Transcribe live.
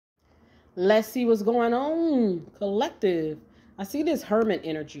Let's see what's going on. Collective. I see this hermit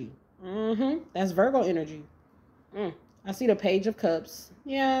energy. That's Virgo energy. I see the Page of Cups.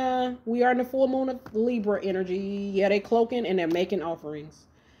 Yeah, we are in the full moon of Libra energy. Yeah, they cloaking and they're making offerings.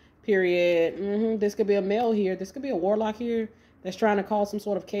 Period. This could be a male here. This could be a warlock here that's trying to cause some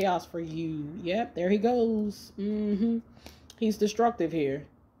sort of chaos for you. Yep, there he goes. He's destructive here.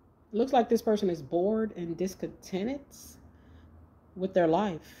 Looks like this person is bored and discontented with their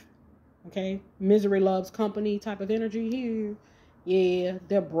life. Okay, misery loves company type of energy here. Yeah,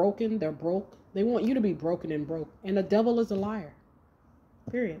 they're broken. They're broke. They want you to be broken and broke. And the devil is a liar.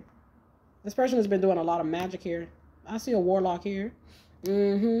 Period. This person has been doing a lot of magic here. I see a warlock here.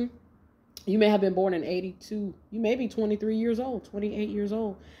 You may have been born in 82. You may be 23 years old, 28 years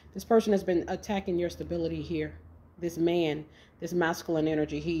old. This person has been attacking your stability here. This man, this masculine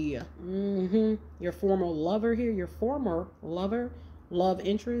energy here. Your former lover here. Your former lover, love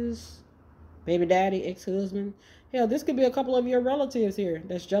interest, baby daddy, ex-husband. Hell, this could be a couple of your relatives here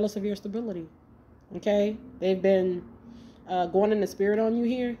that's jealous of your stability. Okay? They've been going in the spirit on you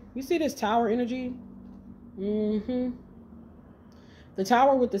here. You see this tower energy? The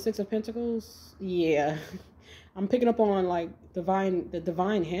tower with the Six of Pentacles. Yeah. I'm picking up on like the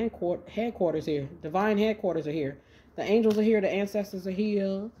divine headquarters here. Divine headquarters are here. The angels are here. The ancestors are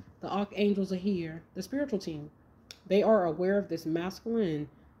here. The archangels are here. The spiritual team. They are aware of this masculine.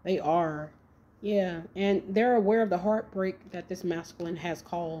 They are. Yeah, and they're aware of the heartbreak that this masculine has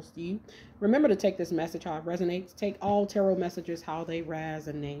caused you. Remember to take this message how it resonates. Take all tarot messages how they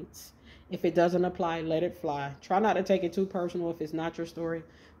resonate. If it doesn't apply, let it fly. Try not to take it too personal if it's not your story.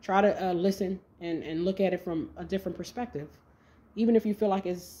 Try to listen and look at it from a different perspective. Even if you feel like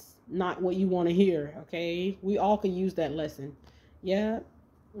it's not what you want to hear, okay? We all could use that lesson. Yeah.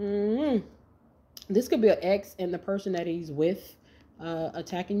 This could be an ex and the person that he's with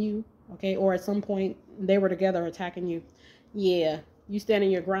attacking you. Okay, or at some point they were together attacking you. Yeah, you standing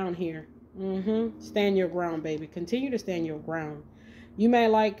your ground here. Stand your ground, baby. Continue to stand your ground. You may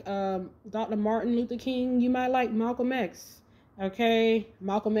like Dr. Martin Luther King. You might like Malcolm X. Okay,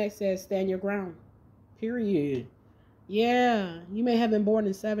 Malcolm X says stand your ground. Period. Yeah, you may have been born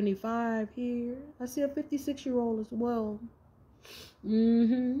in 75 here. I see a 56-year-old as well.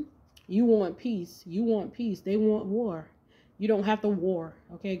 You want peace. You want peace. They want war. You don't have to war,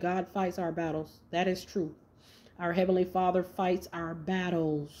 okay? God fights our battles. That is true. Our Heavenly Father fights our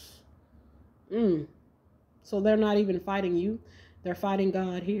battles. So they're not even fighting you. They're fighting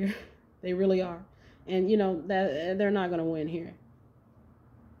God here. They really are. And, you know, that they're not going to win here.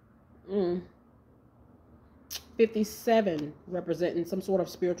 57, representing some sort of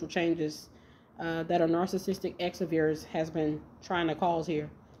spiritual changes that a narcissistic ex of yours has been trying to cause here.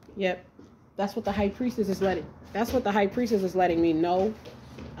 Yep. That's what the High Priestess is letting. That's what the High Priestess is letting me know.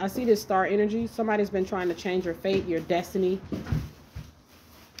 I see this star energy. Somebody's been trying to change your fate, your destiny.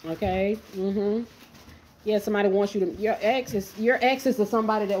 Okay. Yeah, somebody wants you to. Your ex is the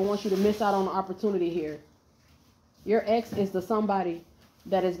somebody that wants you to miss out on the opportunity here. Your ex is the somebody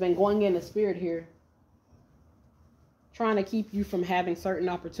that has been going in the spirit here, trying to keep you from having certain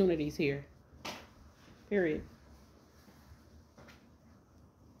opportunities here. Period.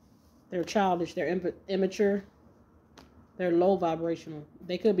 They're childish. They're immature. They're low vibrational.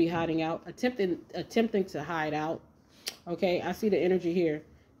 They could be hiding out, attempting to hide out. Okay, I see the energy here.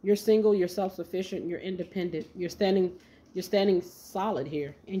 You're single. You're self-sufficient. You're independent. You're standing solid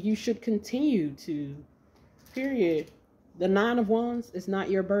here, and you should continue to. Period. The Nine of Wands is not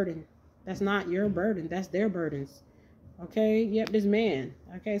your burden. That's not your burden. That's their burdens. Okay. Yep. This man.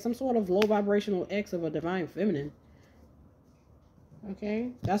 Okay. Some sort of low vibrational ex of a divine feminine. Okay,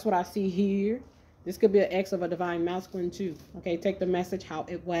 that's what I see here. This could be an ex of a divine masculine too. Okay, take the message how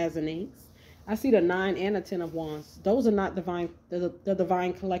it resonates. I see the 9 and the 10 of Wands. Those are not divine, the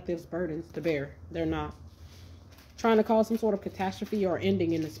divine collective's burdens to bear. They're not. Trying to cause some sort of catastrophe or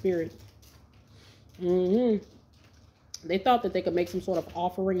ending in the spirit. They thought that they could make some sort of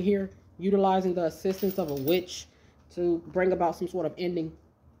offering here, utilizing the assistance of a witch to bring about some sort of ending,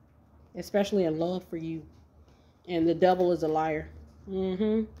 especially in love for you. And the devil is a liar.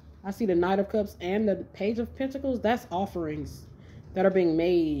 I see the Knight of Cups and the Page of Pentacles. That's offerings that are being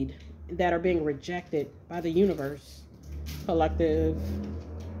made, that are being rejected by the universe. Collective.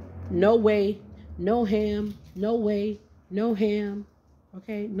 No way, no ham, no way, no ham.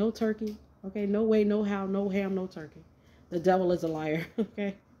 Okay, no turkey. Okay, no way, no how, no ham, no turkey. The devil is a liar.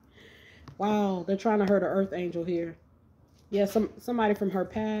 Okay. Wow, they're trying to hurt an earth angel here. Yeah, somebody from her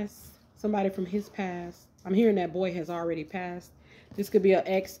past, somebody from his past. I'm hearing that boy has already passed. This could be an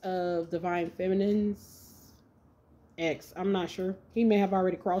ex of divine feminines ex. I'm not sure. He may have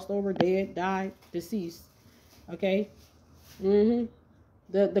already crossed over, dead, died, deceased. Okay.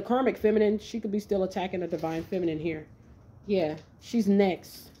 The karmic feminine, she could be still attacking the divine feminine here. Yeah, she's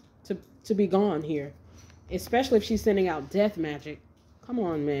next to be gone here. Especially if she's sending out death magic. Come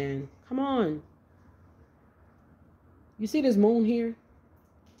on, man. Come on. You see this moon here?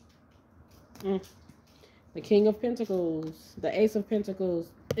 The King of Pentacles. The Ace of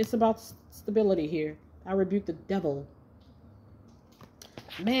Pentacles. It's about stability here. I rebuke the devil.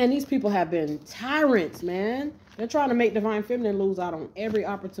 Man, these people have been tyrants, man. They're trying to make divine feminine lose out on every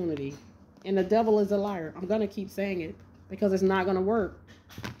opportunity. And the devil is a liar. I'm going to keep saying it because it's not going to work.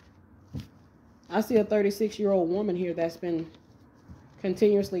 I see a 36-year-old woman here that's been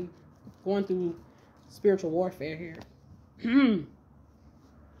continuously going through spiritual warfare here.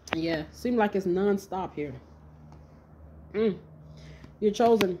 Yeah, seems like it's non-stop here. You're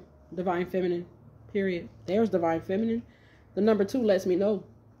chosen, divine feminine, period. There's divine feminine. The number 2 lets me know.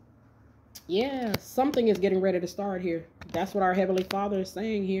 Yeah, something is getting ready to start here. That's what our Heavenly Father is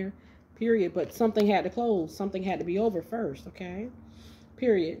saying here, period. But something had to close. Something had to be over first, okay?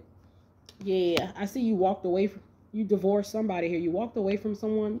 Period. Yeah, I see you walked away from, you divorced somebody here. You walked away from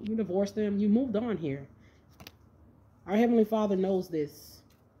someone, you divorced them, you moved on here. Our Heavenly Father knows this.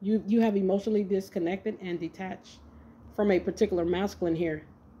 You have emotionally disconnected and detached from a particular masculine here,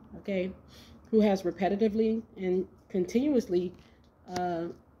 okay, who has repetitively and continuously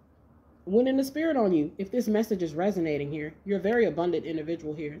went in the spirit on you. If this message is resonating here, you're a very abundant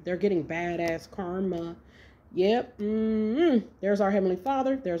individual here. They're getting badass karma. Yep. There's our Heavenly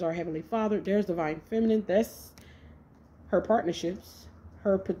Father. There's our Heavenly Father. There's divine feminine. That's her partnerships.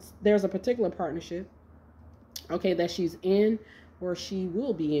 There's a particular partnership, okay, that she's in or she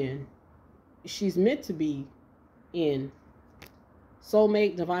will be in. She's meant to be in.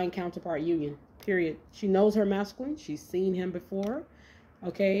 Soulmate, divine counterpart union, period. She knows her masculine. She's seen him before.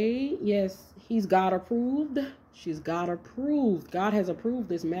 Okay, yes, he's God approved. She's God approved. God has approved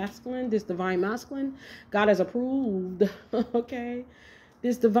this masculine, this divine masculine. God has approved, okay,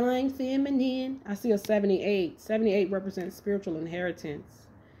 this divine feminine. I see a 78. 78 represents spiritual inheritance,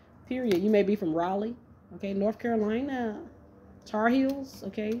 period. You may be from Raleigh, okay, North Carolina, Tar Heels,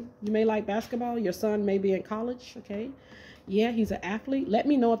 okay. You may like basketball. Your son may be in college, okay. Yeah, he's an athlete. Let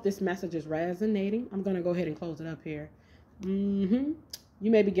me know if this message is resonating. I'm going to go ahead and close it up here. You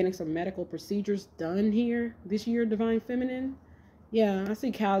may be getting some medical procedures done here this year, divine feminine. Yeah, I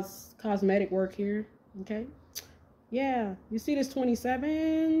see cosmetic work here, okay. Yeah, you see this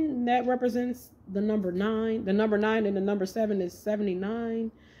 27? That represents the number 9. The number 9 and the number 7 is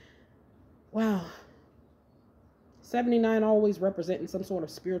 79. Wow. 79 always representing some sort of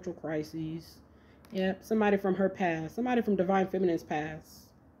spiritual crises. Yeah, somebody from her past, somebody from divine feminine's past.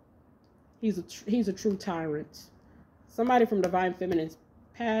 He's a true tyrant. Somebody from divine feminine's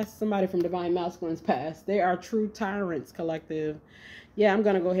past, somebody from divine masculine's past. They are true tyrants, collective. Yeah, I'm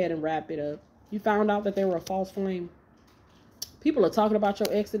going to go ahead and wrap it up. You found out that they were a false flame. People are talking about your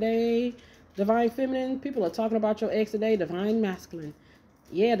ex today, divine feminine. People are talking about your ex today, divine masculine.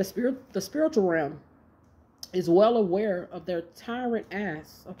 Yeah, the spiritual realm is well aware of their tyrant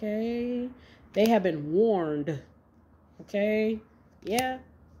ass, okay? They have been warned, okay? Yeah.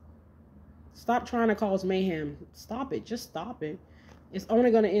 Stop trying to cause mayhem. Stop it. Just stop it. It's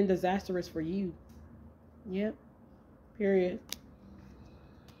only going to end disastrous for you. Yep. Period.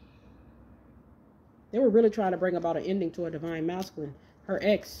 They were really trying to bring about an ending to a divine masculine. Her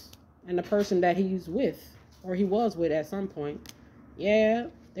ex and the person that he's with, or he was with at some point. Yeah.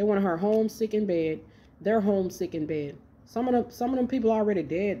 They wanted her homesick in bed. They're homesick in bed. Some of them people are already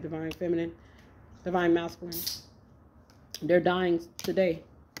dead, divine feminine, divine masculine. They're dying today.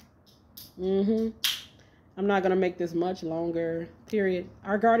 I'm not going to make this much longer, period.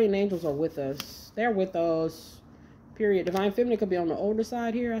 Our guardian angels are with us. They're with us, period. Divine feminine could be on the older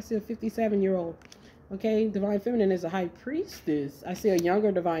side here. I see a 57-year-old. Okay, divine feminine is a high priestess. I see a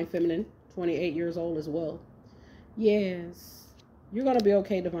younger divine feminine, 28 years old as well. Yes. You're going to be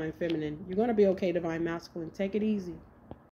okay, divine feminine. You're going to be okay, divine masculine. Take it easy.